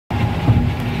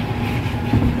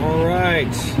All right,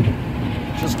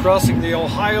 just crossing the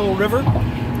Ohio River,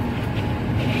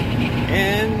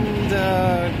 and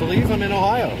I believe I'm in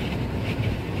Ohio.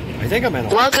 I think I'm in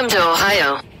Ohio. Welcome to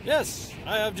Ohio. Yes,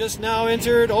 I have just now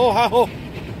entered Ohio.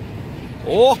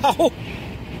 Ohio.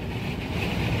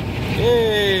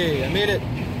 Yay, I made it.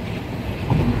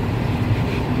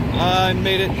 I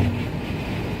made it.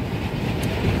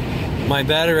 My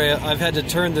battery, I've had to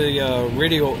turn the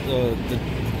radio.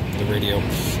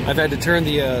 I've had to turn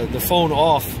the phone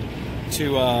off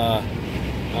to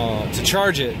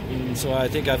charge it, and so I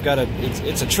think I've got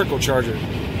it's a trickle charger,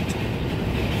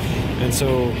 and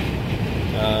so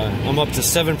I'm up to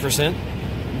 7%,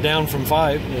 down from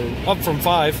 5, up from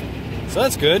 5, so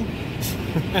that's good.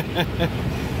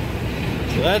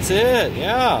 So that's it,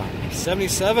 yeah,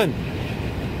 77.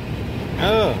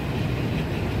 Oh,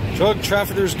 drug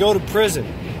traffickers go to prison.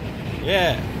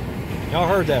 Yeah, y'all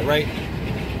heard that, right?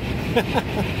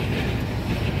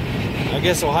 I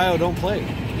guess Ohio don't play.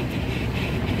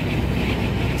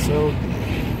 So,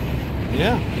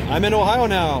 yeah, I'm in Ohio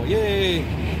now. Yay!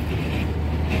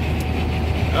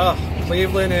 Oh,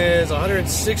 Cleveland is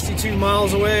 162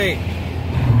 miles away.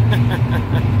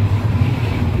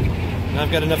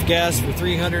 I've got enough gas for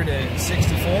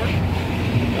 364.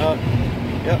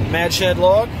 Yep, Mad Shed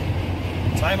log.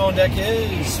 Time on deck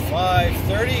is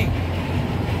 5:30.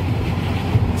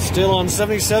 Still on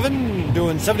 77,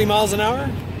 doing 70 miles an hour.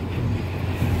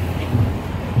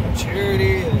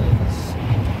 Charity is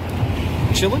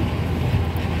chilling.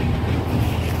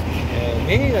 And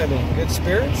me, I'm in good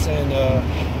spirits, and the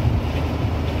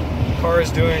car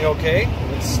is doing okay.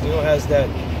 It still has that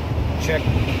check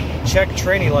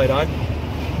tranny light on.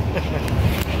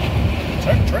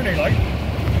 Check tranny light.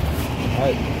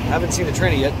 I haven't seen the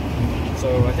tranny yet,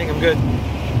 so I think I'm good.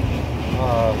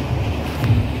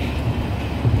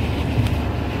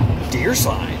 Deer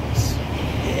signs.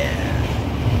 Yeah.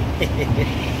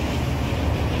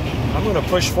 I'm going to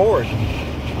push forward.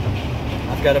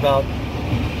 I've got about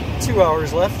 2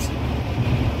 hours left.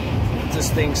 What this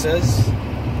thing says.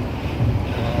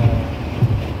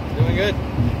 Doing good.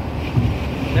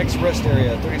 Next rest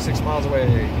area, 36 miles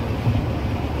away.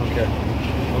 Don't care.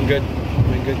 I'm good. I'm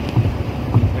doing good.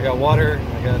 I got water.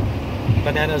 I got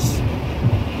bananas.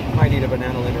 Might need a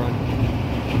banana later on.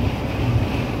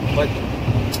 But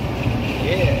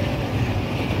yeah,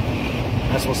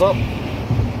 that's what's up.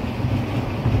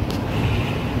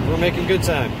 We're making good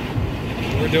time.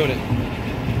 We're doing it.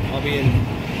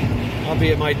 I'll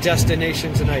be at my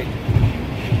destination tonight.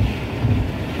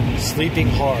 Sleeping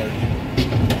hard.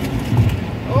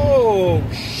 Oh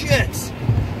shit!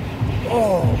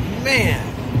 Oh man!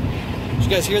 Did you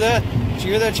guys hear that? Did you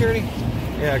hear that, Charity?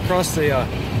 Yeah, across the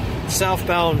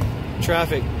southbound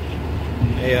traffic,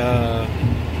 a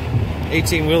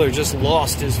 18-wheeler just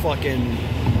lost a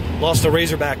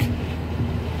Razorback.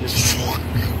 Just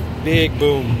big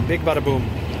boom, big bada boom.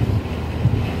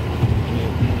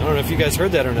 I don't know if you guys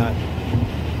heard that or not.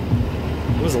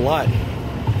 It was a lot.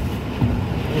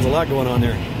 There was a lot going on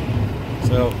there.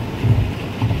 So,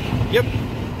 yep.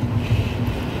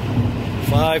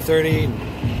 5:30.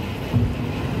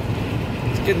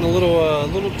 It's getting a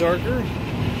little darker.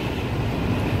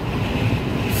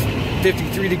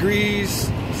 53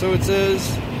 degrees, so it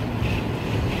says.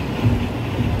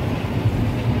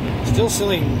 Still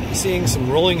seeing some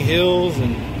rolling hills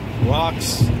and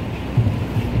rocks.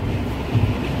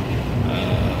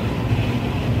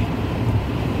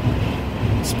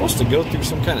 It's supposed to go through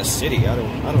some kind of city. I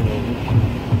don't know.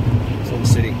 Some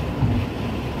city.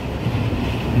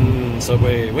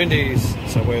 Subway, Wendy's,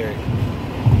 Subway.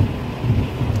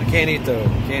 I can't eat though.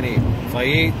 Can't eat. If I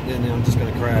eat, then I'm just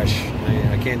gonna crash.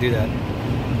 I can't do that.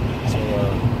 So,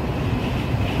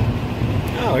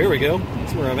 oh, here we go.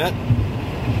 That's where I'm at.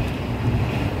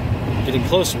 Getting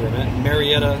closer. I'm at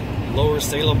Marietta, Lower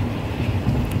Salem.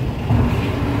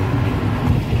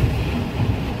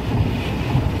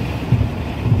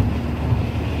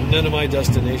 None of my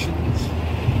destinations.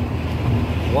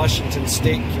 Washington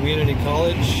State Community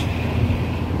College,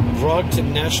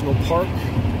 Brogton National Park.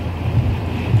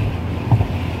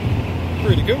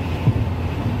 Ready to go.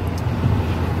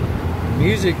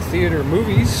 Music, theater,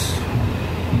 movies. I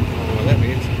don't know what that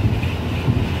means.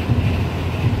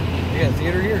 Yeah,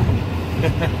 theater here.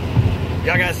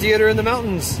 Y'all got theater in the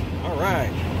mountains. All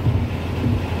right.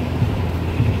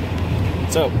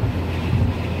 So,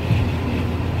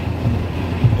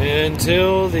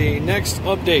 until the next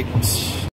update.